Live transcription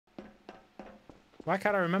Why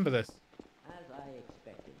can't I remember this? As I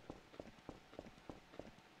expected.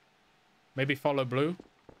 Maybe follow blue?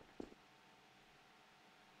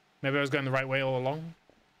 Maybe I was going the right way all along?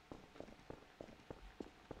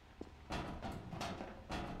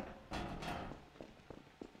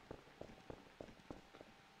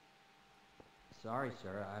 Sorry,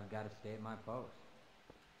 sir. I've got to stay at my post.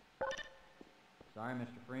 Sorry, Mr.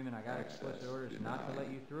 Freeman. I got explicit orders not to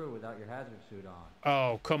let you through without your hazard suit on.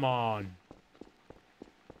 Oh, come on.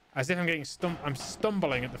 As if I'm getting I'm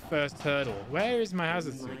stumbling at the first hurdle. Where is my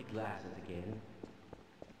hazard My suit? glasses again.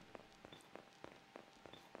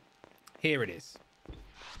 Here it is.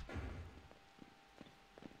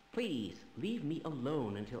 Please, leave me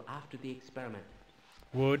alone until after the experiment.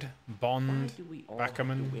 Wood, Why Bond, do we all have to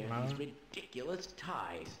Backerman, wear Mauer. these ridiculous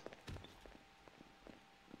ties?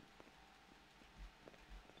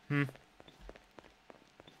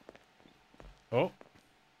 Oh.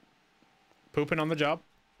 Pooping on the job.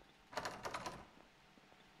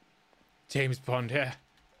 James Bond, yeah.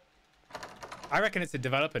 I reckon it's a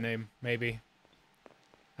developer name, maybe.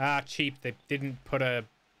 Ah, cheap. They didn't put a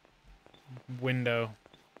window.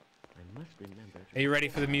 I must remember. Are you ready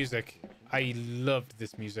for the music? I loved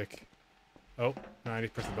this music. Oh, no, I need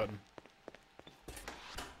to press the button.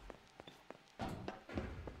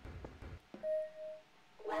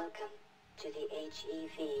 Welcome to the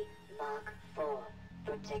HEV Mark IV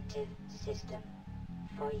protective system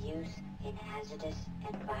for use in hazardous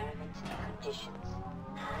environment conditions.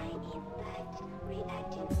 High impact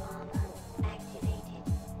reactive armor activated.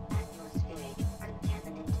 Atmospheric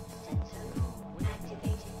contaminant sensor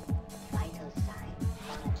activated. Vital sign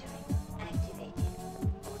monitoring activated.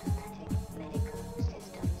 Automatic medical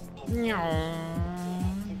systems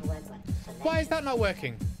defensive weapon Why is that not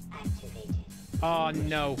working? activated. Oh,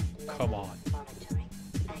 no. Come on. Monitoring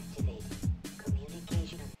activated.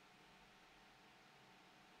 Communication.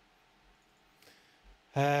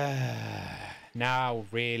 Now,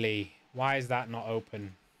 really. Why is that not open?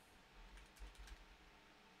 Do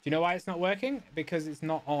you know why it's not working? Because it's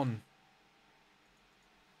not on.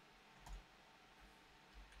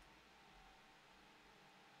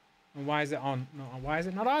 And why is it on? No, why is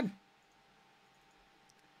it not on?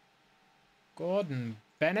 Gordon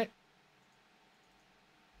Bennett?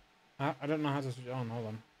 I don't know how to switch it on. Hold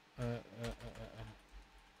on.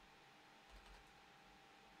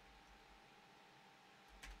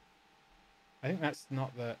 I think that's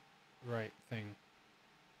not the right thing.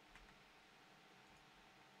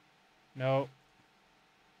 No.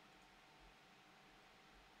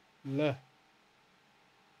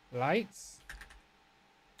 Lights?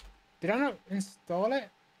 Did I not install it?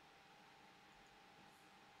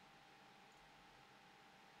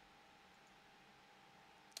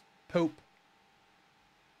 Poop.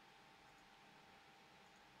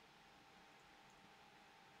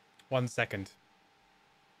 One second.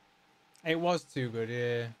 It was too good,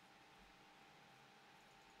 yeah.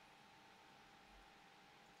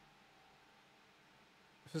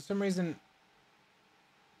 For some reason,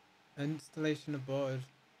 installation aborted.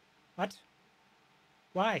 What?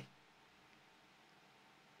 Why?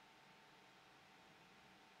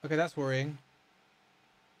 Okay, that's worrying.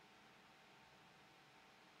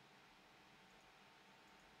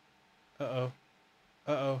 Uh-oh.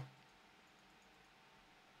 Uh-oh.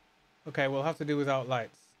 Okay, we'll have to do without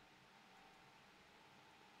lights.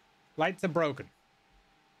 Lights are broken.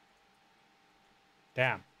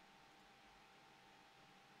 Damn.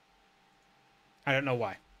 I don't know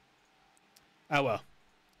why. Oh well.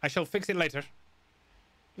 I shall fix it later.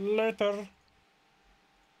 Later.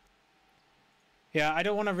 Yeah, I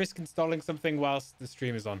don't want to risk installing something whilst the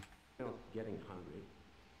stream is on. Getting hungry.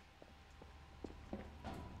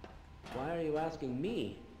 Why are you asking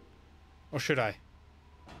me? Or should I?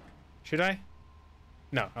 Should I?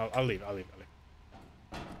 No, I'll leave. I'll leave.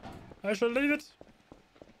 I shall leave it.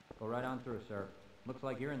 Go right on through, sir. Looks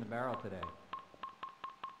like you're in the barrel today.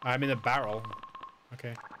 I'm in the barrel.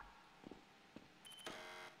 Okay.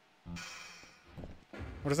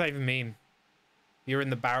 What does that even mean? You're in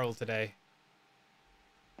the barrel today.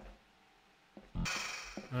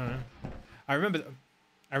 I don't know.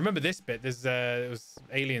 I remember this bit. There's it was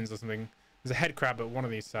aliens or something. There's a head crab at one of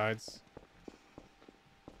these sides.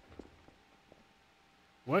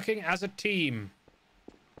 Working as a team.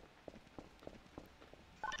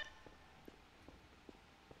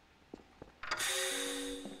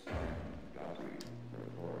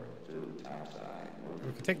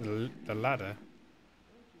 We could take the ladder.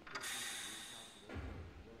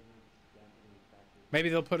 Maybe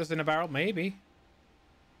they'll put us in a barrel. Maybe.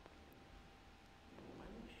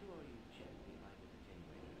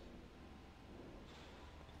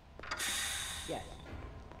 Yes.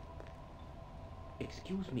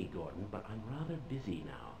 Excuse me, Gordon, but I'm rather busy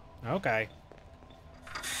now. Okay.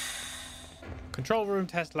 Control room,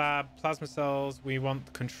 test lab, plasma cells. We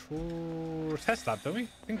want control test lab, don't we?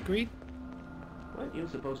 I think agreed. Weren't you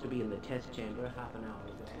supposed to be in the test chamber half an hour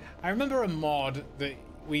ago? I remember a mod that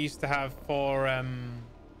we used to have for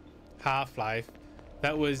Half-Life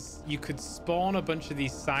that was you could spawn a bunch of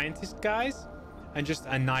these scientist guys and just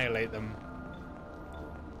annihilate them.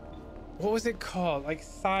 What was it called? Like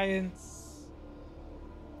science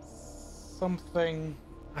something.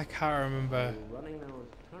 I can't remember. Running those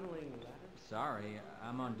tunneling ladders? Sorry,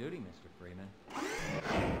 I'm on duty, Mr. Freeman.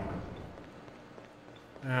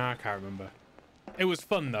 I can't remember. It was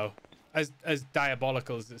fun though. As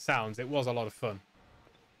diabolical as it sounds, it was a lot of fun.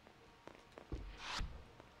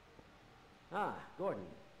 Ah, Gordon,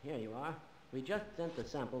 here you are. We just sent the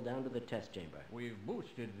sample down to the test chamber. We've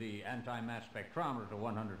boosted the anti-mass spectrometer to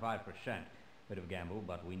 105%. Bit of gamble,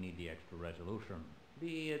 but we need the extra resolution.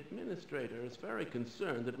 The administrator is very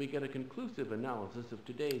concerned that we get a conclusive analysis of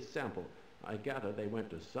today's sample. I gather they went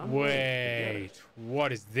to some lengths to get Wait, it.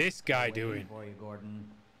 what is this guy Waiting doing? for you, Gordon,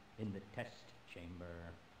 in the test chamber.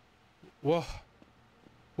 What?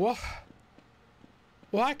 What?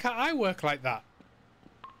 Why can't I work like that?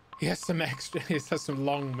 He has some extra. He has some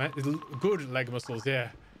long, good leg muscles. Yeah.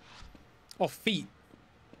 Or feet.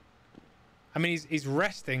 I mean, he's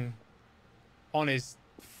resting on his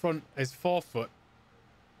forefoot.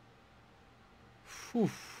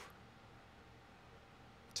 Whew.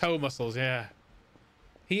 Toe muscles. Yeah.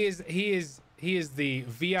 He is the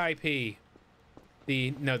VIP.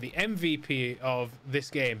 The MVP of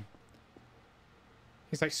this game.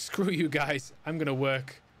 He's like, screw you guys. I'm gonna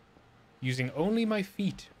work using only my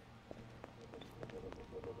feet.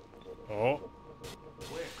 Oh.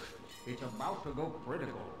 Quick, it's about to go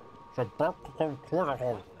critical. It's about to go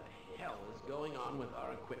critical. What the hell is going on with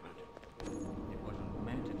our equipment? It wasn't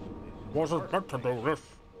meant to do this. Wasn't meant to do this.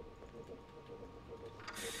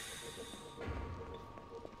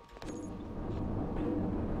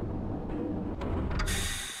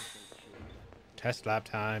 Test lab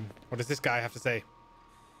time. What does this guy have to say?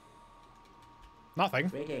 Nothing.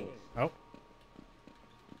 Greetings. Oh.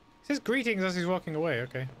 He says greetings as he's walking away.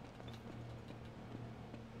 Okay.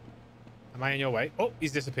 Am I in your way? Oh,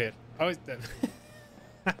 he's disappeared. Oh, he's dead.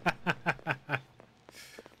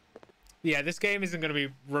 Yeah, this game isn't going to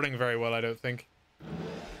be running very well, I don't think.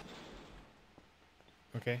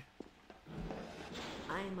 Okay.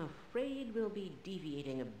 I'm afraid we'll be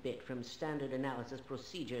deviating a bit from standard analysis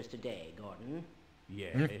procedures today, Gordon.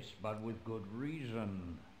 Yes, but with good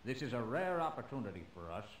reason. This is a rare opportunity for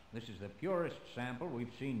us. This is the purest sample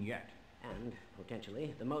we've seen yet. And,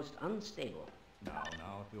 potentially, the most unstable.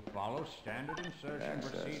 Now, if you follow standard insertion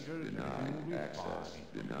procedures, you'll be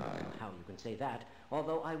fine. How you can say that,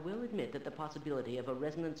 although I will admit that the possibility of a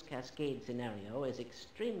resonance cascade scenario is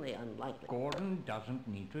extremely unlikely. Gordon doesn't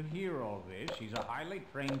need to hear all this. He's a highly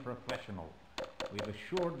trained professional. We've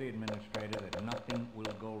assured the administrator that nothing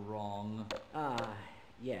will go wrong. Ah,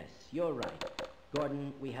 yes, you're right.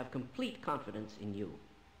 Gordon, we have complete confidence in you.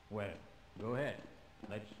 Well, go ahead.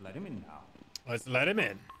 Let's let him in now. Let's let him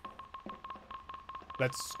in.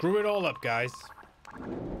 Let's screw it all up, guys.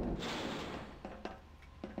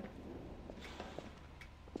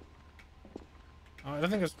 Oh, I don't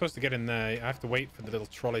think I'm supposed to get in there. I have to wait for the little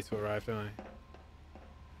trolley to arrive, don't I?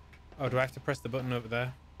 Oh, do I have to press the button over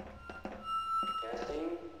there?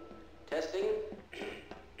 Testing.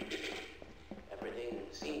 Everything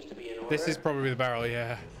seems to be in order. This is probably the barrel,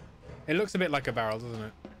 yeah. It looks a bit like a barrel, doesn't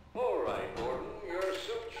it? All right, Gordon. Your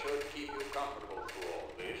suit should keep you comfortable through all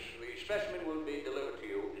this. The specimen will be delivered to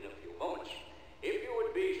you in a few moments. If you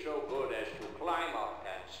would be so good as to climb up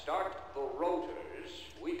and start the rotors,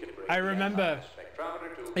 we can bring I remember the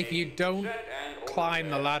spectrometer to if you 80% don't and climb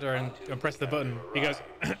the ladder and press the button, he goes,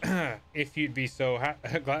 if you'd be so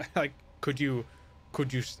like, could you,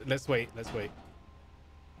 let's wait.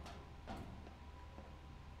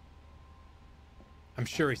 I'm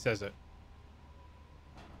sure he says it.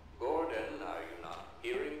 Gordon, are you not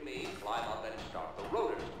hearing me? Climb up and start the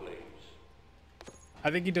rotors, please. I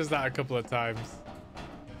think he does that a couple of times.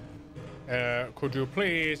 Could you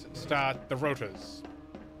please start the rotors?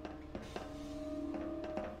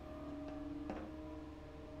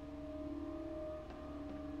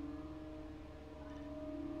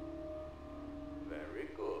 Very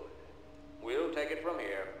good. We'll take it from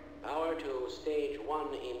here. Power to stage 1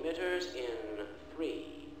 emitters in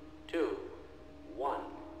 3, 2, 1.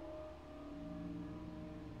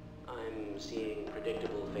 I'm seeing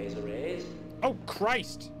predictable phase arrays. Oh,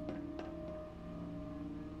 Christ!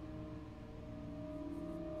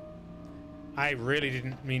 I really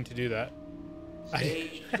didn't mean to do that.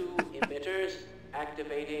 Stage 2 emitters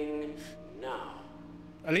activating now.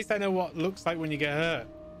 At least I know what it looks like when you get hurt.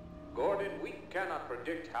 Gordon, we cannot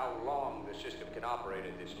predict how long the system can operate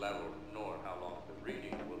at this level, nor how long the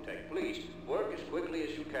reading will take. Please, work as quickly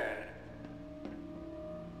as you can.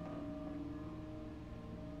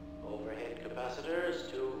 Overhead capacitors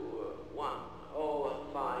to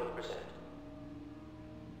 105%.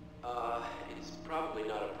 It's probably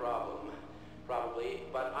not a problem. Probably,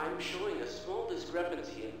 but I'm showing a small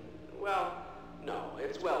discrepancy in... Well, no,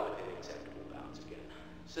 it's well within acceptable bounds again.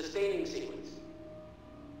 Sustaining sequence.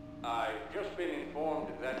 I've just been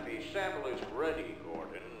informed that the sample is ready,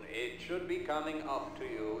 Gordon. It should be coming up to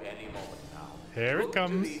you any moment now. Here it Look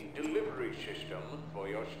comes. to the delivery system for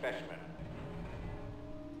your specimen.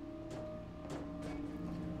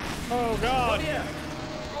 Oh God! Oh yeah!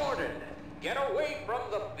 Gordon, get away from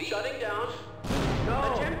the beast. Shutting down.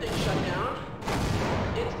 No. Attempting shutdown.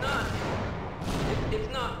 It's not. It's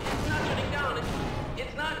not shutting down.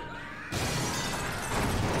 It's not.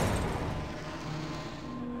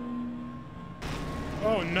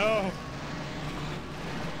 Oh no!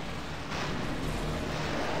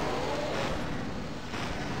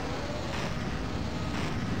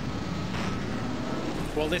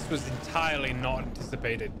 Well, this was entirely not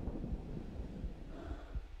anticipated.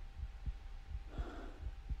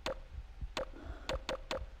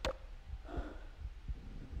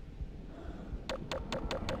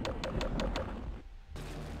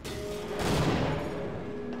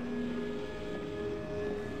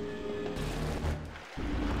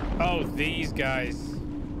 Oh, these guys.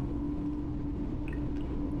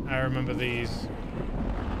 I remember these.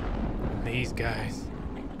 These guys.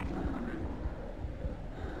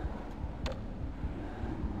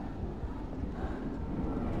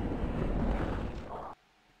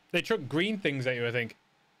 They chuck green things at you, I think.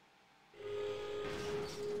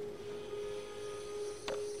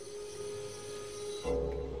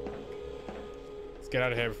 Let's get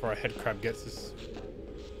out of here before our head crab gets us.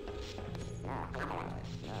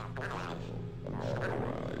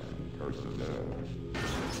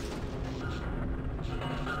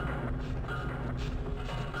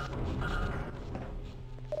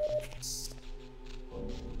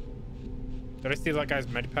 Did I steal that guy's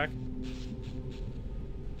med pack?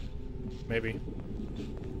 Maybe.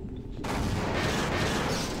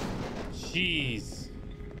 Jeez.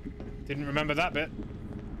 Didn't remember that bit.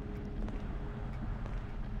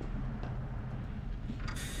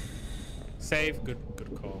 Save. Good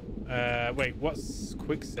call. Wait, what's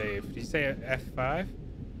quick save? Did you say F5?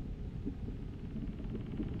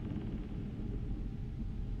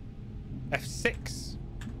 F6.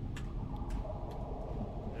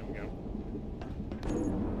 There we go.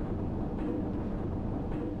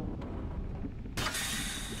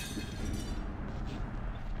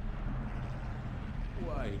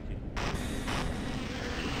 Why did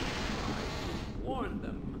Warn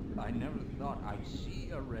them. I never thought I'd see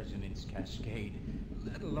a resonance cascade,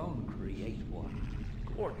 let alone create one.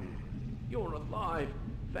 Gordon, you're alive.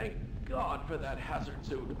 Thank God for that hazard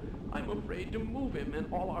suit. I'm afraid to move him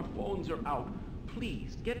and all our phones are out.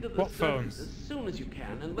 Please, get to the What surface phones? as soon as you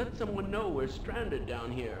can and let someone know we're stranded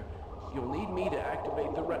down here. You'll need me to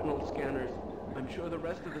activate the retinal scanners. I'm sure the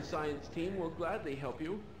rest of the science team will gladly help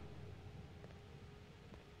you.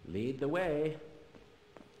 Lead the way.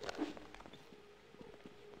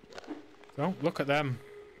 Don't look at them.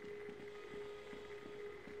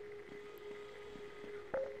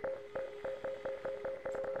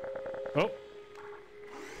 Oh.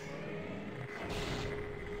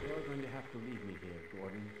 You're going to have to leave me here,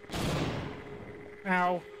 Gordon.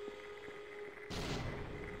 Ow.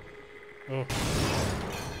 Oh.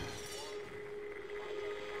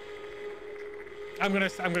 I'm gonna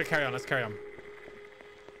carry on. Let's carry on.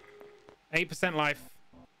 8% life.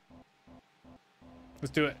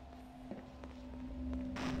 Let's do it.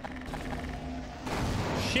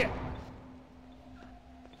 Shit.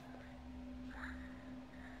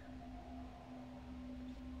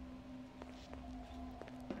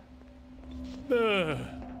 Ugh.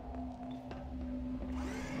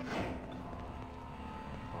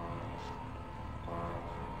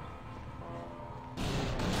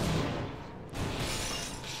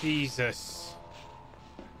 Jesus.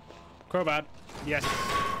 Crowbad. Yes.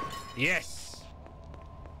 Yes.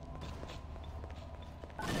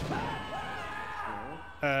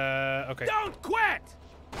 Okay. Don't quit!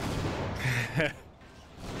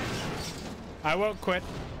 I won't quit.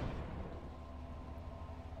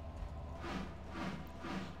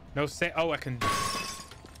 No say. Oh, I can.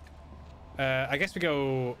 I guess we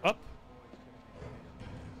go up.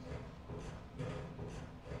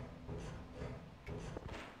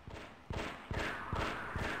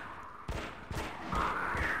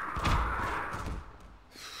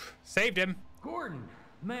 saved him. Gordon,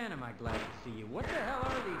 man, am I glad to see you. What the hell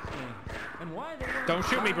are these things? And why they wearing Don't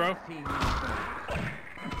shoot me, bro. science team uniforms?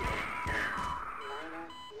 Minor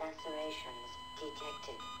lacerations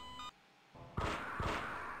detected.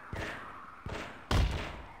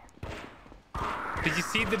 Did you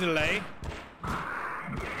see the delay?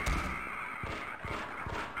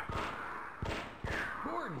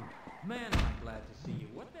 Gordon, man, am I glad to see you.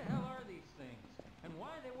 What the hell are these things? And why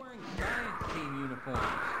are they wearing science team uniforms?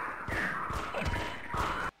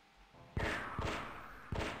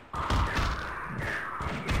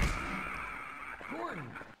 Gordon,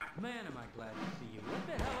 man, am I glad to see you. What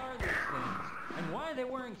the hell are these things? And why are they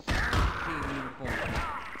wearing science team uniforms?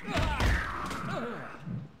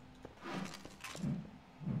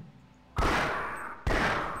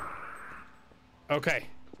 Okay.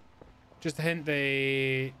 Just a hint,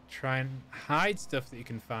 they try and hide stuff that you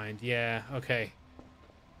can find. Yeah, okay.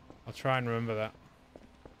 I'll try and remember that.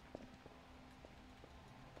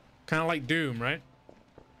 Kind of like Doom, right?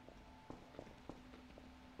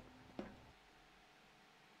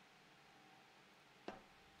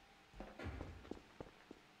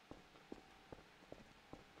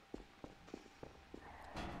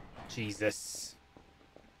 Jesus.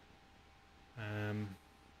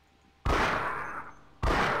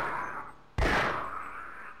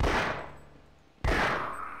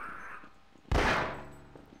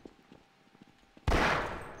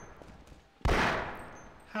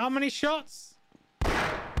 How many shots?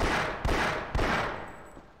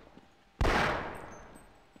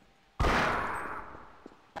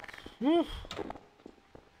 Whew.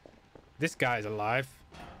 This guy's alive.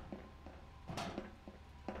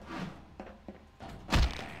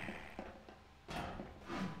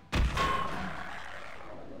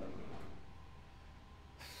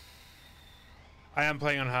 I am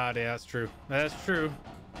playing on hard, yeah, that's true. That's true.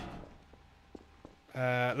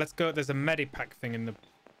 Let's go. There's a medipack thing in the...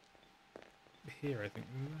 Here, I think.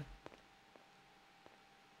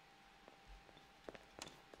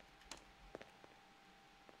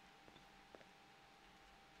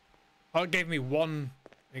 Oh, it gave me one...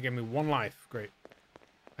 It gave me one life. Great.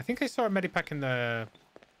 I think I saw a medipack in the...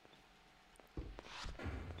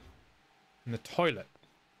 In the toilet.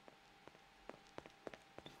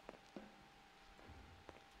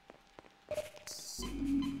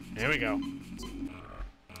 There we go.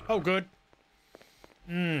 Oh, good.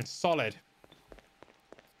 Solid.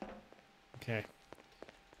 Okay.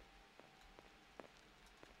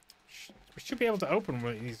 We should be able to open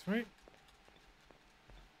one of these, right?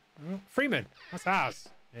 Oh, Freeman, that's ours.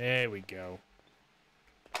 There we go.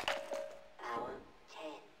 Power 10%.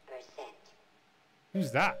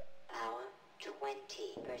 Who's that? Power 20%.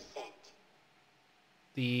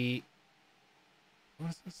 The... What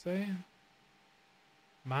does it say?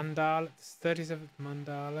 Mandala. 37th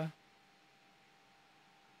Mandala.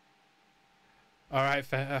 Alright,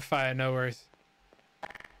 fire, no worries.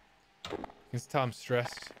 You can tell I'm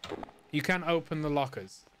stressed. You can open the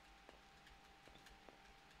lockers.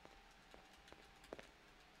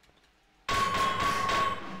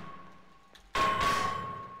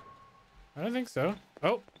 I don't think so.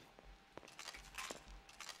 Oh.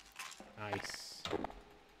 Nice.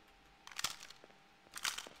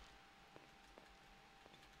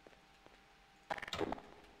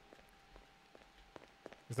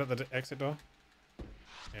 Is that the exit door?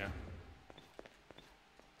 Yeah.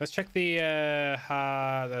 Let's check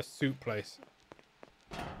the soup place.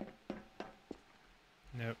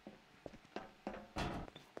 Nope.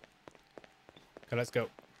 Okay, let's go.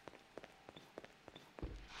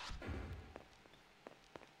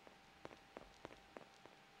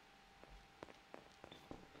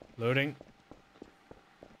 Loading.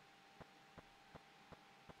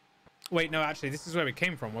 Wait, no, actually, this is where we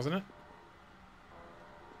came from, wasn't it?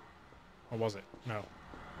 Or was it? No.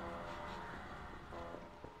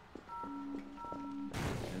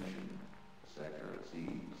 Attention. Sector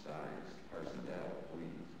C-size personnel,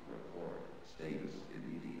 please report status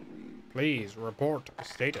immediately. Please report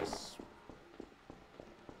status.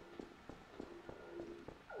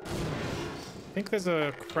 I think there's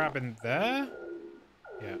a crab in there.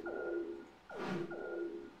 Yeah.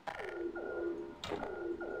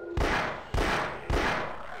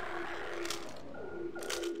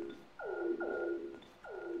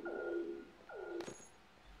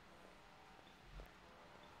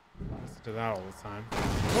 Do that all the time.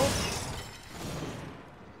 Oh.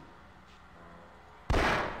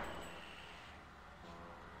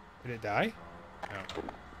 Did it die? No.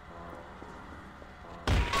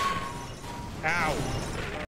 Ow!